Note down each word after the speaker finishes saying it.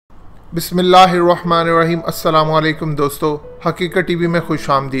बिस्मिल्लाहिर्रहमानिर्रहीम। अस्सलामु अलैकुम दोस्तों, हकीकत टीवी में खुश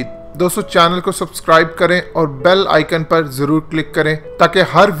आमदीद। दोस्तों, चैनल को सब्सक्राइब करें और बेल आइकन पर ज़रूर क्लिक करें ताकि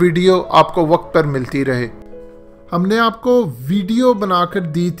हर वीडियो आपको वक्त पर मिलती रहे। हमने आपको वीडियो बनाकर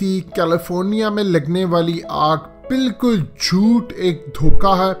दी थी कैलिफोर्निया में लगने वाली आग बिल्कुल झूठ, एक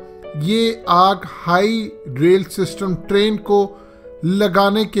धोखा है। ये आग हाई रेल सिस्टम ट्रेन को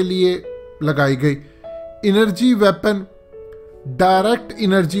लगाने के लिए लगाई गई। Energy weapon, direct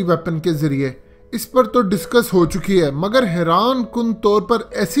energy weapon के जरिए इस पर तो डिस्कस हो चुकी है, मगर हैरान कुन तौर पर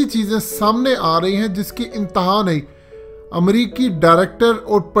ऐसी चीज़ें सामने आ रही हैं जिसकी इंतहा नहीं। अमेरिकी डायरेक्टर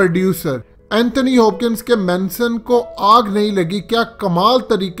और प्रोड्यूसर एंथनी हॉपकिंस के मैनसन को आग नहीं लगी। क्या कमाल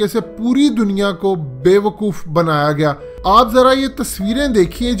तरीके से पूरी दुनिया को बेवकूफ़ बनाया गया। आप ज़रा ये तस्वीरें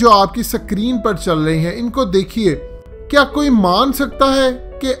देखिए जो आपकी स्क्रीन पर चल रही हैं, इनको देखिए। क्या कोई मान सकता है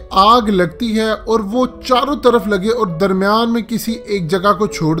कि आग लगती है और वो चारों तरफ लगे और दरमियान में किसी एक जगह को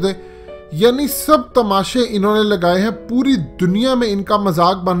छोड़ दे? यानी सब तमाशे इन्होंने लगाए हैं, पूरी दुनिया में इनका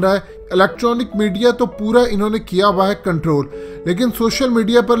मजाक बन रहा है। इलेक्ट्रॉनिक मीडिया तो पूरा इन्होंने किया हुआ है कंट्रोल, लेकिन सोशल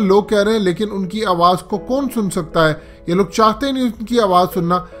मीडिया पर लोग कह रहे हैं लेकिन उनकी आवाज़ को कौन सुन सकता है। ये लोग चाहते नहीं उनकी आवाज़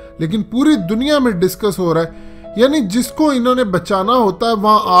सुनना, लेकिन पूरी दुनिया में डिस्कस हो रहा है। यानी जिसको इन्होंने बचाना होता है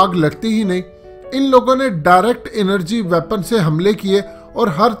वहाँ आग लगती ही नहीं। इन लोगों ने डायरेक्ट एनर्जी वेपन से हमले किए और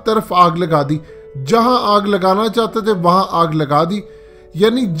हर तरफ आग लगा दी। जहां आग लगाना चाहते थे वहां आग लगा दी।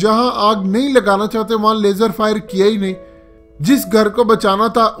 यानी जहां आग नहीं लगाना चाहते वहां लेजर फायर किया ही नहीं। जिस घर को बचाना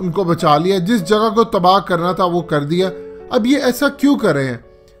था उनको बचा लिया, जिस जगह को तबाह करना था वो कर दिया। अब ये ऐसा क्यों कर रहे हैं?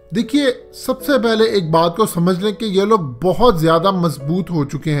 देखिए, सबसे पहले एक बात को समझ लें कि ये लोग बहुत ज्यादा मजबूत हो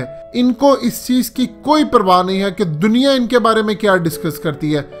चुके हैं। इनको इस चीज की कोई परवाह नहीं है कि दुनिया इनके बारे में क्या डिस्कस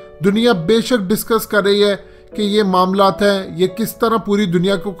करती है। दुनिया बेशक डिस्कस कर रही है कि ये मामलात हैं, ये किस तरह पूरी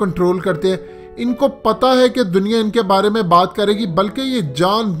दुनिया को कंट्रोल करते हैं। इनको पता है कि दुनिया इनके बारे में बात करेगी, बल्कि ये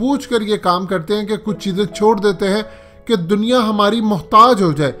जानबूझकर ये काम करते हैं कि कुछ चीज़ें छोड़ देते हैं कि दुनिया हमारी मोहताज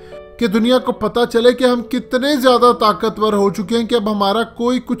हो जाए, कि दुनिया को पता चले कि हम कितने ज़्यादा ताकतवर हो चुके हैं कि अब हमारा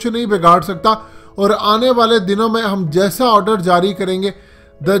कोई कुछ नहीं बिगाड़ सकता। और आने वाले दिनों में हम जैसा ऑर्डर जारी करेंगे,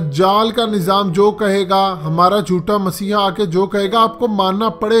 दज्जाल का निज़ाम जो कहेगा, हमारा झूठा मसीहा आके जो कहेगा, आपको मानना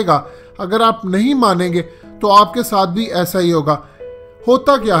पड़ेगा। अगर आप नहीं मानेंगे तो आपके साथ भी ऐसा ही होगा।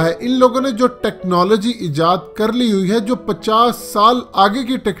 होता क्या है, इन लोगों ने जो टेक्नोलॉजी इजाद कर ली हुई है, जो 50 साल आगे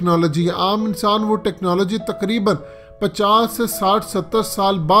की टेक्नोलॉजी है, आम इंसान वो टेक्नोलॉजी तकरीबन 50 से 60-70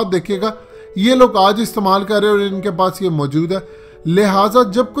 साल बाद देखेगा। ये लोग आज इस्तेमाल कर रहे हैं और इनके पास ये मौजूद है। लिहाजा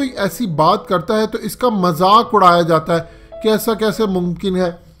जब कोई ऐसी बात करता है तो इसका मजाक उड़ाया जाता है कि ऐसा कैसे मुमकिन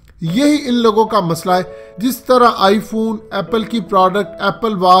है। यही इन लोगों का मसला है। जिस तरह आईफोन, एप्पल की प्रोडक्ट,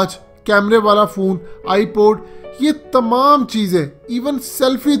 एप्पल वॉच, कैमरे वाला फ़ोन, आईपॉड, ये तमाम चीज़ें, इवन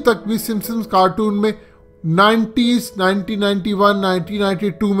सेल्फी तक भी सिम्पसन्स कार्टून में 90s, 1991,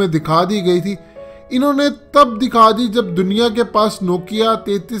 1992 में दिखा दी गई थी। इन्होंने तब दिखा दी जब दुनिया के पास नोकिया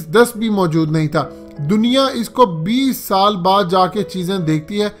 3310 भी मौजूद नहीं था। दुनिया इसको 20 साल बाद जाके चीज़ें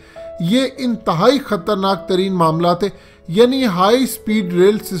देखती है। ये इंतहाई ख़तरनाक तरीन मामला थे। यानी हाई स्पीड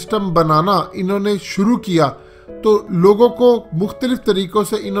रेल सिस्टम बनाना इन्होंने शुरू किया तो लोगों को मुख्तलिफ तरीक़ों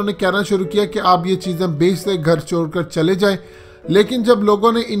से इन्होंने कहना शुरू किया कि आप ये चीज़ें बेच दें, घर छोड़कर चले जाएं। लेकिन जब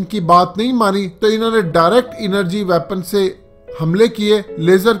लोगों ने इनकी बात नहीं मानी तो इन्होंने डायरेक्ट एनर्जी वेपन से हमले किए,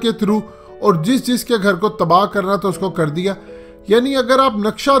 लेज़र के थ्रू, और जिसके घर को तबाह करना था उसको कर दिया। यानी अगर आप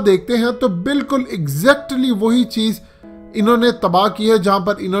नक्शा देखते हैं तो बिल्कुल एग्जैक्टली वही चीज़ इन्होंने तबाह की है जहाँ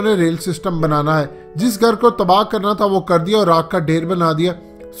पर इन्होंने रेल सिस्टम बनाना है। जिस घर को तबाह करना था वो कर दिया और आग का ढेर बना दिया।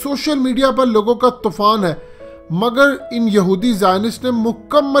 सोशल मीडिया पर लोगों का तूफान है, मगर इन यहूदी ज़ायनिस्ट ने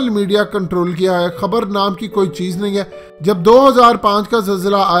मुकम्मल मीडिया कंट्रोल किया है। खबर नाम की कोई चीज़ नहीं है। जब 2005 का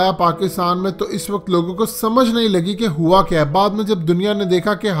ज़ल्ज़ला आया पाकिस्तान में तो इस वक्त लोगों को समझ नहीं लगी कि हुआ क्या है। बाद में जब दुनिया ने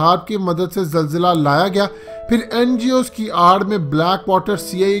देखा कि हाथ की मदद से ज़ल्ज़ला लाया गया, फिर NGOs की आड़ में ब्लैक वाटर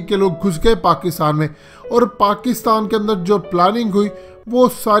CIA के लोग घुस गए पाकिस्तान में, और पाकिस्तान के अंदर जो प्लानिंग हुई वो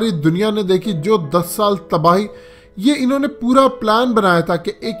सारी दुनिया ने देखी। जो 10 साल तबाही, ये इन्होंने पूरा प्लान बनाया था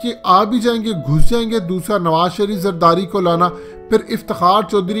कि एक ये आ भी जाएंगे, घुस जाएंगे। दूसरा नवाज शरीफ जरदारी को लाना, फिर इफ्तिखार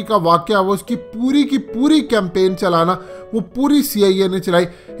चौधरी का वाक़या, वो उसकी पूरी की पूरी कैंपेन चलाना, वो पूरी CIA ने चलाई।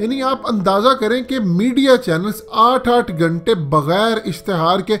 यानी आप अंदाज़ा करें कि मीडिया चैनल्स 8-8 घंटे बग़ैर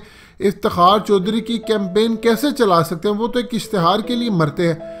इश्तिहार के इफ्तिखार चौधरी की कैंपेन कैसे चला सकते हैं? वो तो एक इश्तिहार के लिए मरते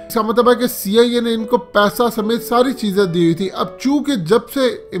हैं। इसका मतलब है कि CIA ने इनको पैसा समेत सारी चीज़ें दी हुई थी। अब चूँकि जब से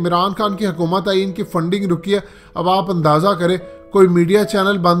इमरान खान की हुकूमत आई इनकी फंडिंग रुकी है। अब आप अंदाज़ा करें, कोई मीडिया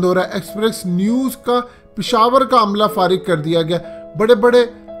चैनल बंद हो रहा है। एक्सप्रेस न्यूज़ का पेशावर का अमला फारिग कर दिया गया। बड़े बड़े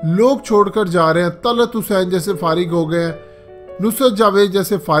लोग छोड़कर जा रहे हैं। तलत हुसैन जैसे फारिग हो गए हैं, नुसरत जावेद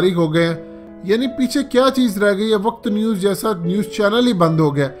जैसे फारिग हो गए हैं। यानी पीछे क्या चीज़ रह गई है? वक्त न्यूज़ जैसा न्यूज़ चैनल ही बंद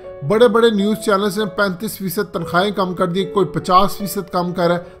हो गया। बड़े बड़े न्यूज़ चैनल्स ने 35% तनख्वाहें कम कर दी, कोई 50% कम कर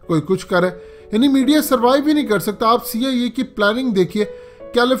रहा है, कोई कुछ कर रहा है। यानी मीडिया सर्वाइव ही नहीं कर सकता। आप CIA की प्लानिंग देखिए।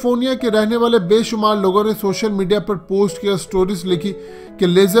 कैलिफोर्निया के रहने वाले बेशुमार लोगों ने सोशल मीडिया पर पोस्ट किया, स्टोरीज लिखी कि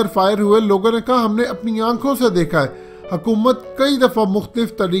लेज़र फायर हुए। लोगों ने कहा हमने अपनी आंखों से देखा है। हुकूमत कई दफ़ा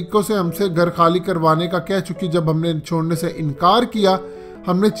मुख्तलिफ तरीक़ों से हमसे घर खाली करवाने का कह चुकी। जब हमने छोड़ने से इनकार किया,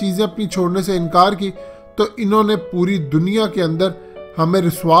 हमने चीज़ें अपनी छोड़ने से इनकार की, तो इन्होंने पूरी दुनिया के अंदर हमें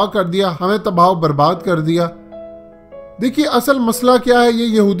रुसवा कर दिया, हमें तबाह बर्बाद कर दिया। देखिए असल मसला क्या है। ये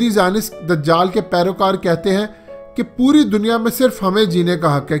यहूदी ज़ायनिस्ट दज्जाल के पैरोकार कहते हैं कि पूरी दुनिया में सिर्फ हमें जीने का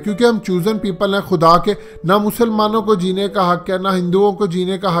हक है, क्योंकि हम चूजन पीपल हैं खुदा के। ना मुसलमानों को जीने का हक है, ना हिंदुओं को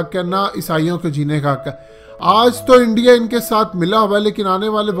जीने का हक है, ना ईसाइयों को जीने का हक है। आज तो इंडिया इनके साथ मिला हुआ है, लेकिन आने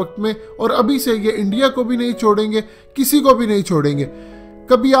वाले वक्त में और अभी से ये इंडिया को भी नहीं छोड़ेंगे, किसी को भी नहीं छोड़ेंगे।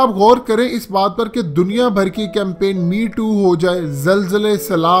 कभी आप गौर करें इस बात पर कि दुनिया भर की कैंपेन मी टू हो जाए, जलजले,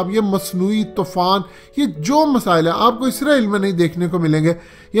 सैलाब, ये मसनूई तूफान, ये जो मसाइल हैं आपको इसराइल में नहीं देखने को मिलेंगे।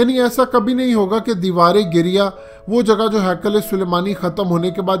 यानी ऐसा कभी नहीं होगा कि दीवारें गिरिया, वो जगह जो हैकल सुलेमानी ख़त्म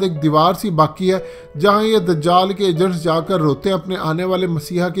होने के बाद एक दीवार सी बाकी है जहाँ ये दज्जाल के एजेंट्स जाकर रोते हैं, अपने आने वाले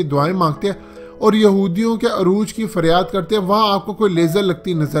मसीहा की दुआएं मांगते हैं और यहूदियों के अरूज की फरियाद करते हैं। वहाँ आपको कोई लेज़र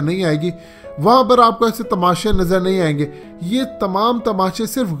लगती नज़र नहीं आएगी, वहाँ पर आपको ऐसे तमाशे नज़र नहीं आएंगे। ये तमाम तमाशे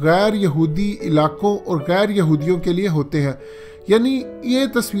सिर्फ गैर यहूदी इलाकों और गैर यहूदियों के लिए होते हैं। यानी ये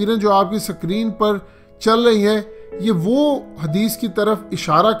तस्वीरें जो आपकी स्क्रीन पर चल रही हैं, ये वो हदीस की तरफ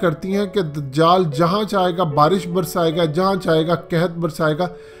इशारा करती हैं कि दज्जाल जहाँ चाहेगा बारिश बरसाएगा, जहाँ चाहेगा कहत बरसाएगा।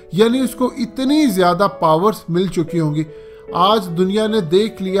 यानी उसको इतनी ज़्यादा पावर्स मिल चुकी होंगी। आज दुनिया ने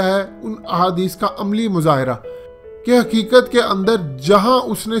देख लिया है उन अहादीस का अमली मुजाहिरा कि हकीकत के अंदर जहां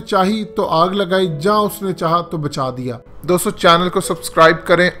उसने चाही तो आग लगाई, जहां उसने चाहा तो बचा दिया। दोस्तों चैनल को सब्सक्राइब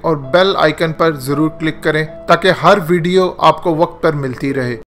करें और बेल आइकन पर ज़रूर क्लिक करें ताकि हर वीडियो आपको वक्त पर मिलती रहे।